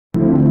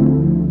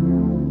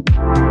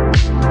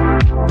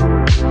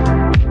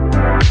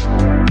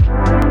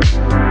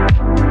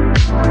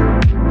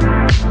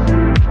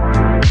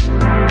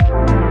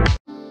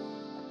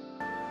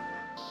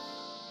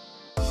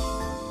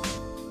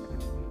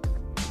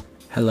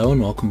Hello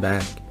and welcome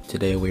back.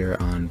 Today we are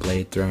on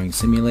Blade Throwing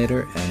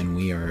Simulator and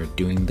we are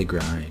doing the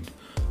grind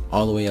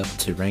all the way up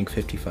to rank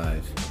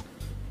 55.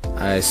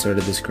 I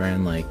started this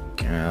grind like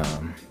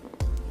an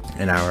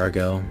hour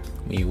ago.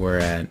 We were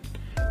at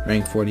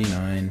rank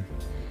 49,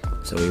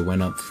 so we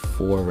went up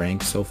 4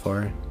 ranks so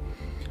far.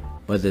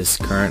 But this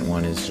current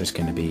one is just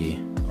going to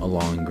be a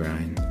long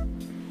grind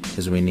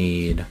because we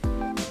need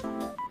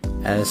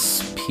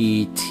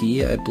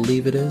SPT, I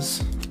believe it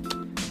is.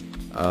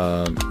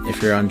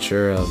 If you're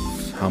unsure of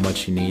how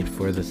much you need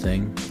for the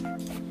thing,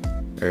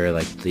 or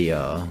like the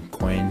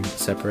coin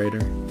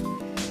separator,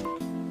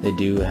 they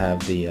do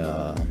have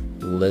the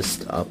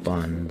list up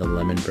on the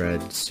Lemon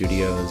Bread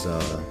Studios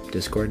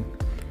Discord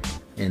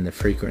in the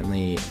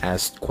frequently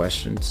asked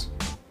questions.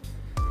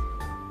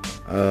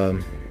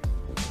 But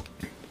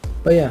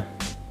yeah,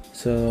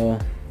 so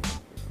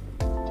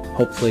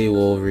hopefully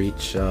we'll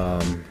reach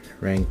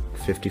rank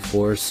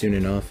 54 soon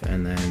enough,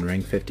 and then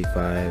rank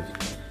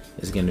 55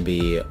 is going to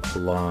be a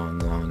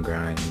long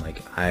grind. Like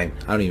I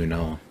don't even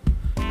know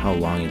how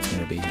long it's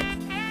going to be.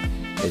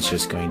 It's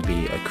just going to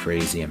be a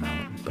crazy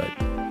amount. But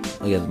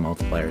look at the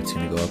multiplier, it's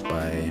going to go up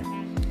by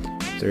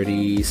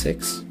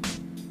 36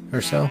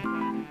 or so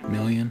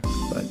million.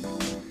 But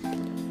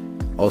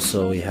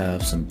also we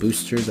have some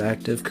boosters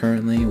active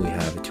currently. We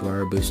have a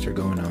 2-hour booster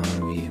going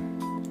on.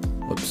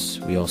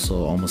 We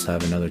also almost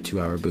have another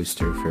 2-hour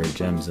booster for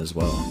gems as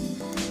well.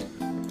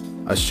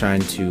 I was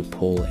trying to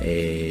pull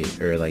the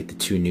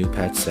 2 new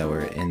pets that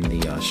were in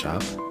the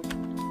shop,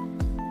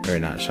 or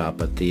not shop,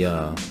 but the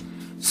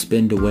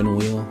spin to win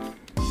wheel.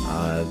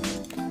 I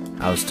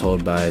was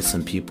told by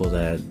some people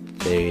that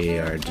they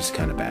are just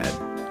kind of bad,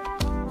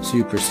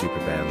 super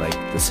bad. Like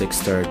the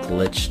 6-star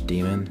glitch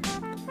demon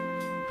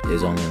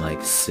is only like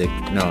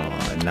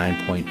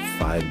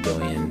 9.5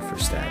 billion for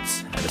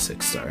stats at a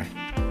 6-star,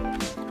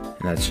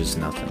 and that's just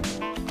nothing.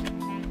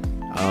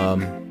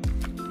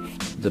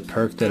 The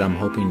perk that I'm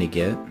hoping to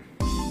get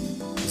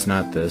is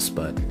not this,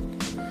 but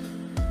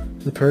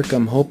the perk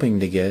I'm hoping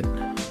to get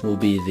will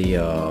be the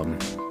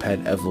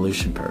pet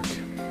evolution perk.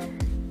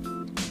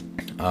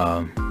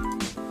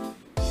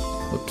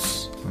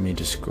 Let me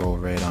just scroll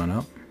right on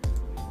up.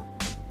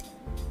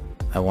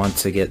 I want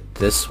to get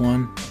this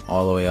one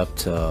all the way up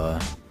to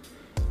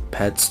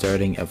pet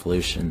starting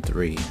evolution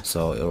 3,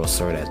 so it will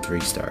start at 3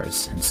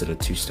 stars instead of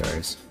 2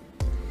 stars.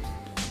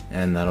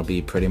 And that'll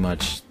be pretty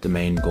much the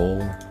main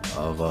goal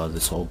of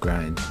this whole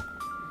grind,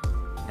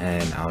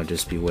 and I'll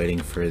just be waiting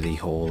for the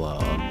whole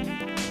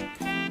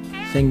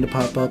thing to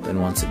pop up,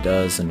 and once it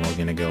does, then we're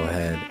gonna go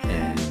ahead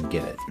and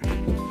get it.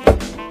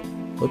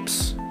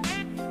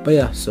 But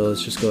yeah, so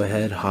let's just go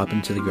ahead, hop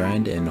into the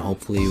grind, and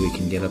hopefully we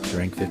can get up to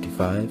rank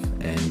 55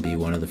 and be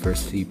one of the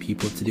first few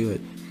people to do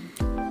it.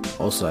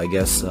 Also, I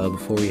guess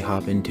before we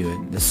hop into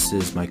it, this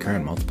is my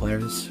current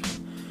multipliers,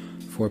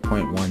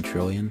 4.1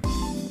 trillion.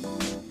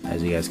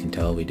 As you guys can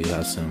tell, we do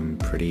have some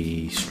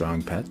pretty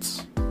strong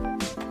pets.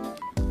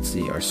 Let's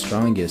see, our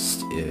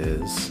strongest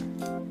is...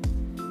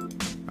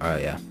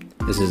 yeah,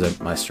 this is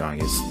my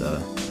strongest,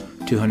 the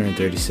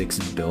 236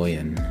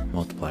 billion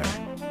multiplier.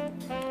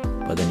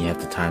 But then you have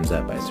to times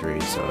that by 3,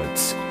 so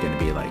it's going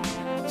to be like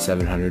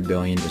 700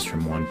 billion just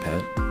from one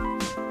pet.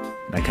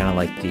 And I kind of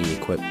like the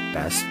equip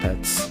best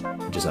pets,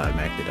 it just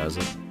automatically does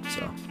it,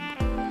 so...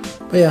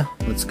 But yeah,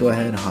 let's go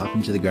ahead and hop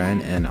into the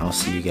grind, and I'll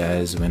see you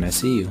guys when I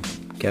see you.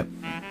 Yep.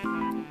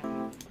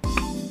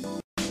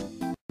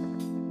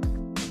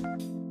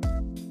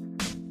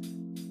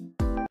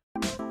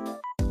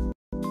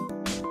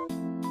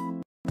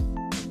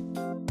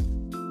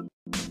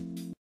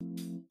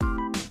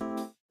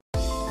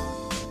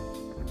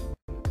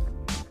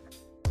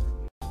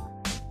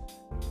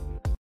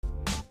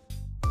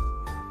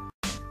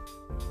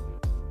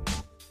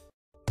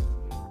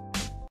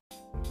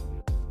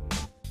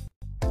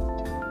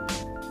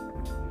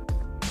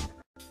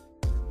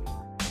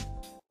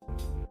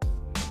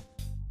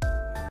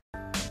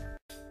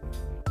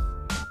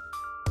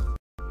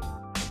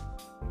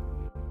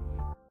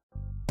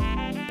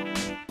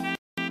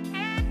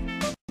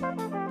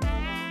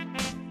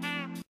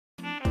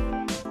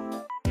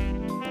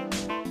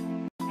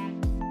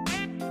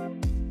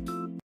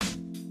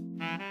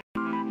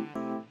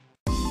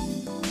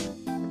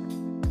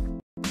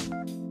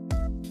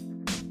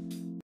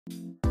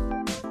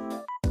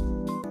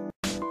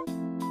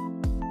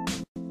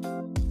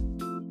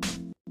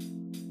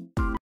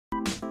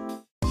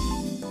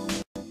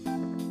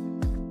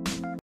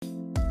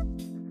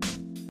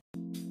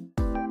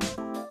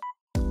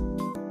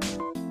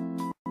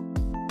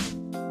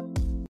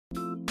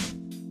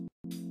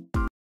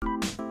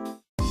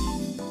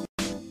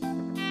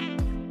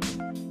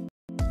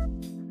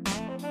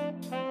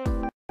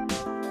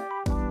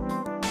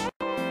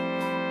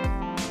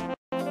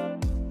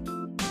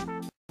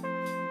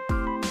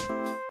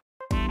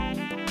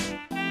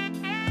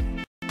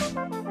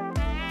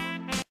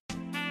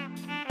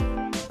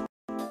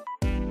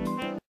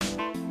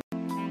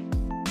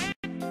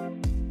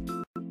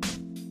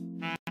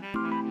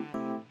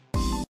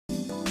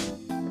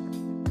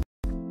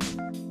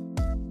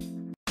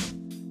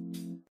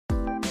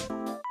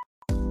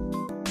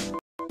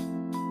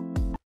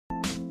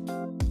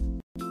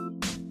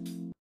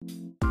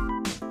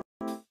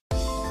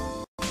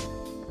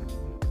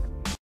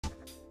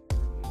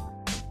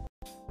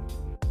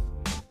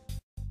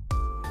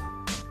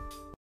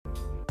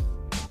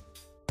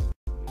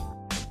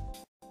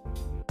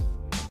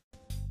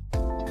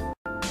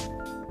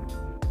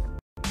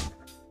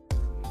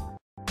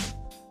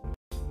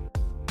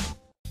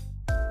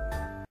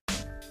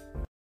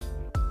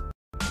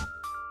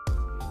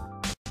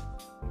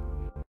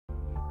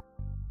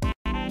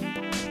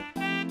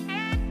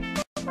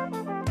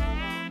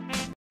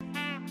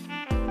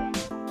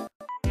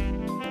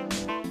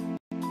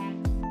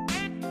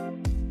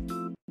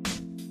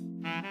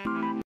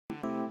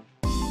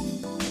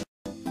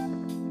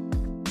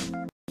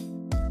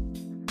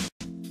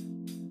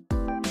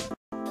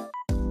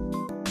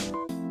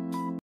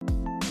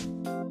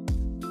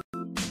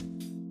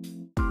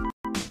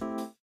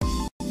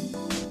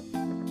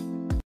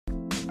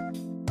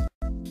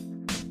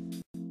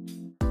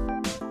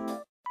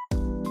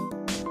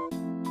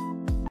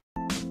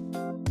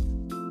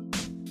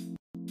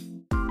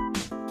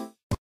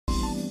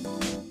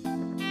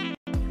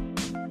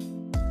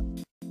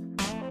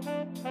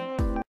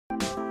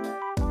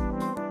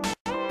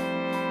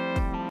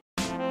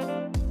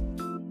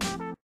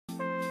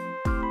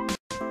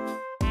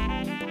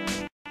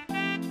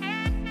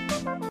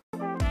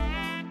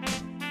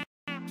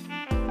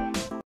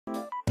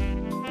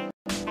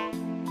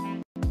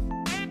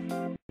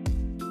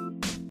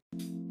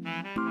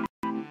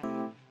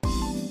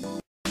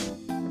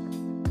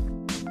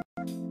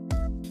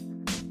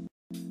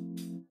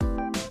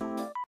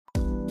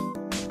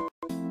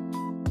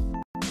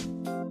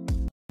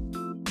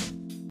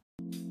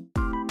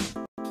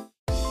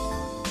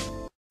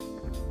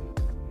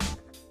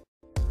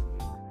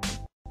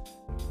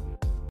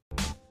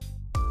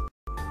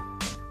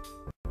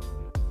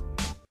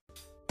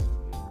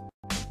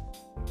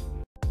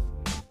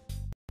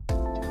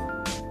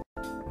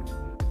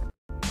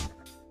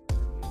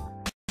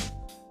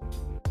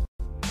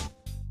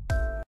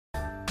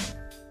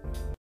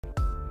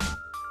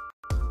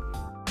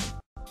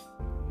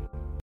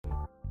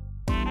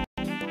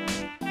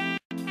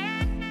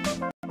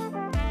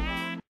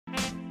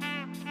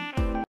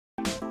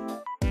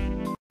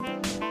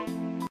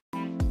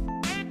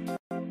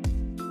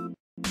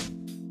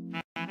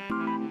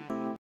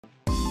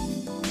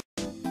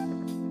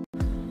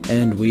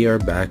 And we are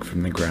back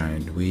from the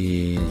grind.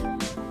 We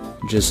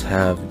just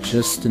have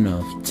just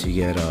enough to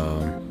get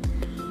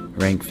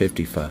rank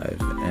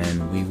 55,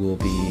 and we will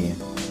be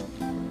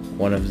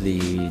one of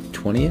the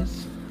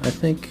 20th, I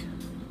think.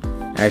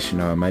 Actually,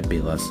 no, it might be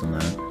less than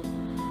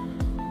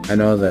that. I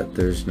know that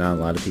there's not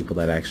a lot of people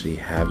that actually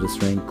have this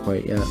rank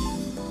quite yet.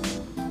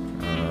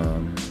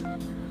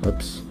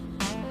 Oops.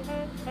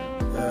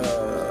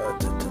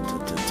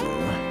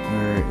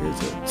 Where is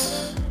it?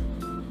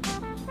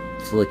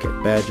 Let's look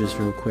at badges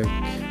real quick.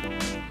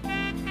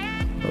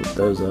 Load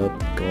those up,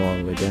 go all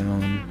the way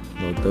down,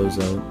 load those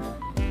up.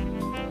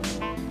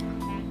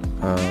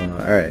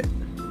 Alright.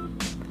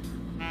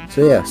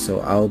 So yeah,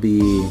 so I'll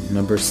be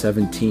number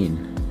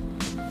 17.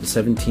 The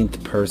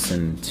 17th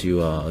person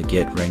to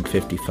get rank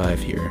 55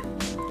 here.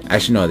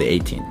 Actually no, the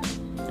 18th.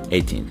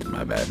 18th,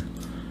 my bad.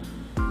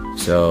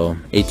 So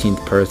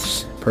 18th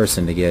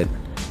person to get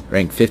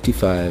rank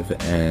 55,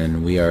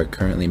 and we are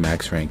currently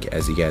max rank,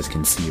 as you guys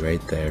can see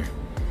right there.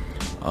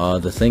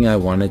 The thing I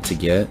wanted to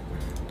get,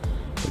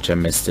 which I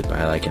missed it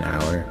by like an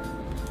hour,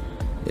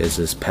 is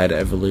this pet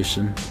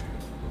evolution,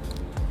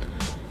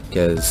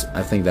 because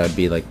I think that would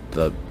be like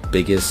the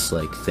biggest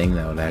thing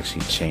that would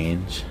actually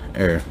change,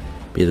 or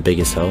be the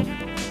biggest help.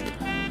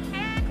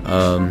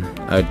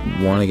 I'd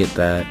want to get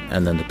that,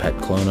 and then the pet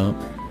clone up,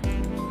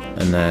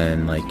 and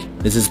then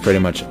this is pretty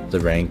much the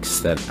ranks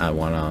that I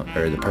want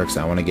to, or the perks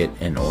I want to get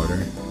in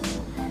order.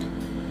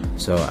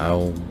 So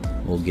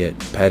we'll get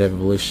pet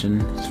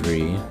evolution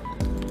 3,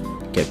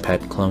 get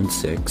pet clone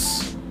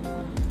 6,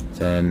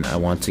 then I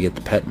want to get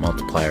the pet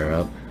multiplier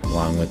up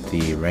along with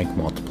the rank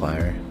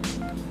multiplier,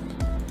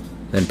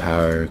 then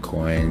power,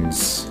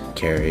 coins,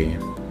 carry.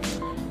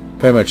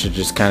 Pretty much it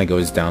just kind of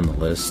goes down the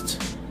list.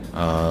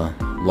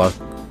 Luck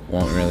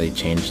won't really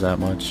change that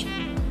much,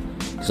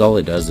 because all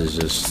it does is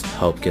just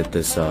help get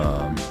this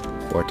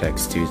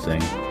Vortex 2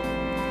 thing.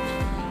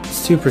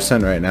 It's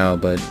 2% right now,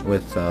 but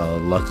with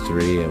Luck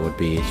 3 it would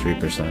be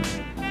 3%.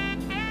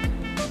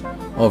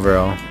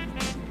 Overall,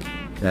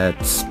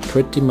 that's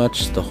pretty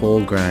much the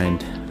whole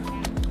grind.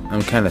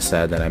 I'm kind of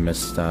sad that I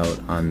missed out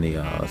on the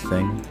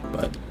thing,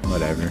 but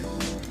whatever.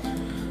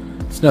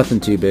 It's nothing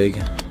too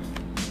big.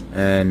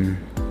 And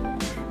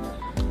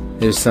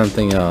there's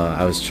something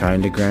I was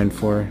trying to grind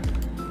for.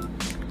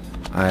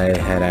 I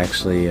had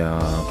actually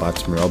bought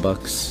some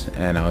Robux,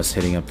 and I was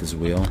hitting up this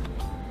wheel.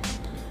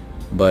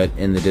 But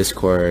in the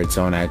Discord,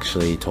 someone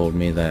actually told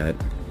me that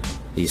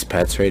these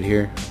pets right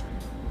here,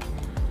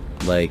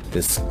 like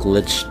this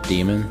glitch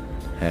demon,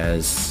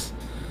 has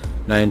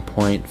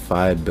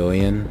 9.5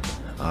 billion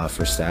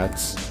for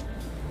stats.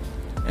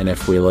 And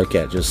if we look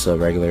at just a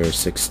regular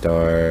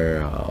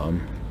 6-star,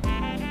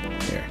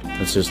 here,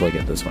 let's just look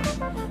at this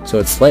one. So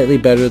it's slightly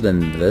better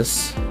than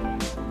this,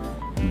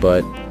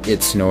 but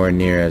it's nowhere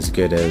near as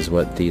good as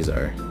what these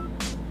are.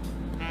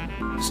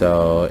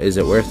 So is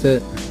it worth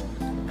it?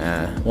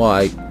 Well,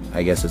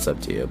 I guess it's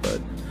up to you, but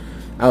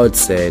I would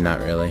say not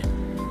really.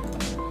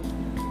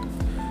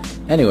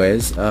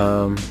 Anyways,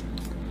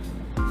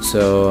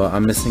 so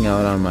I'm missing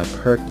out on my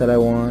perk that I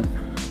want.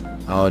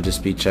 I'll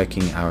just be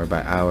checking hour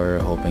by hour,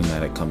 hoping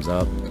that it comes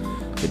up.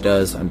 If it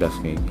does, I'm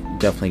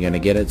definitely gonna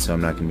get it, so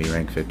I'm not gonna be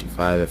rank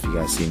 55 if you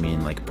guys see me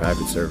in like a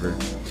private server.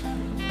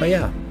 But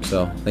yeah,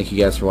 so thank you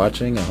guys for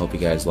watching. I hope you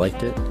guys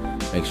liked it.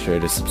 Make sure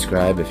to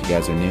subscribe if you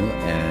guys are new,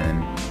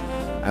 and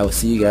I will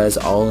see you guys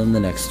all in the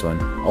next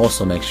one.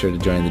 Also, make sure to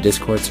join the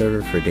Discord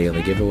server for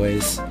daily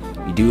giveaways.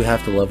 You do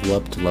have to level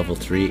up to level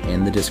 3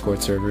 in the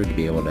Discord server to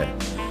be able to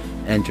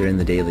enter in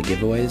the daily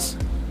giveaways.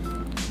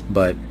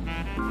 But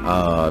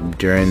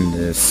during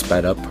this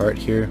sped up part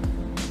here,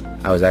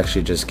 I was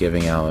actually just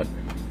giving out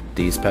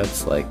these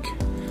pets, like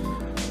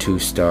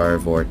 2-star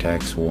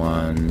Vortex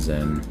 1s,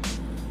 and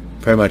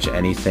pretty much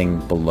anything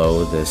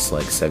below this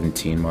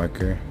 17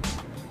 marker.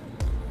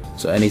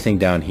 So anything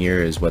down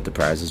here is what the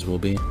prizes will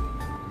be.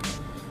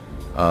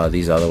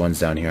 These other ones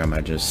down here, I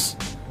might just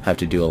have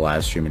to do a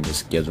live stream and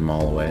just give them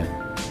all away,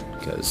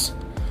 because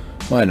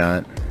why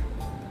not?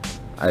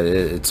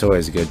 It's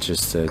always good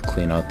just to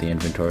clean out the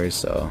inventory,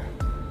 so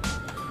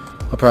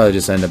I'll probably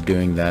just end up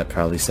doing that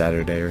probably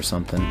Saturday or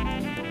something.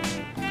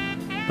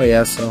 But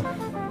yeah, so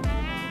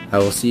I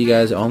will see you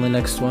guys on the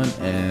next one,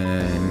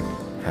 and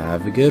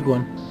have a good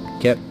one.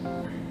 Yep.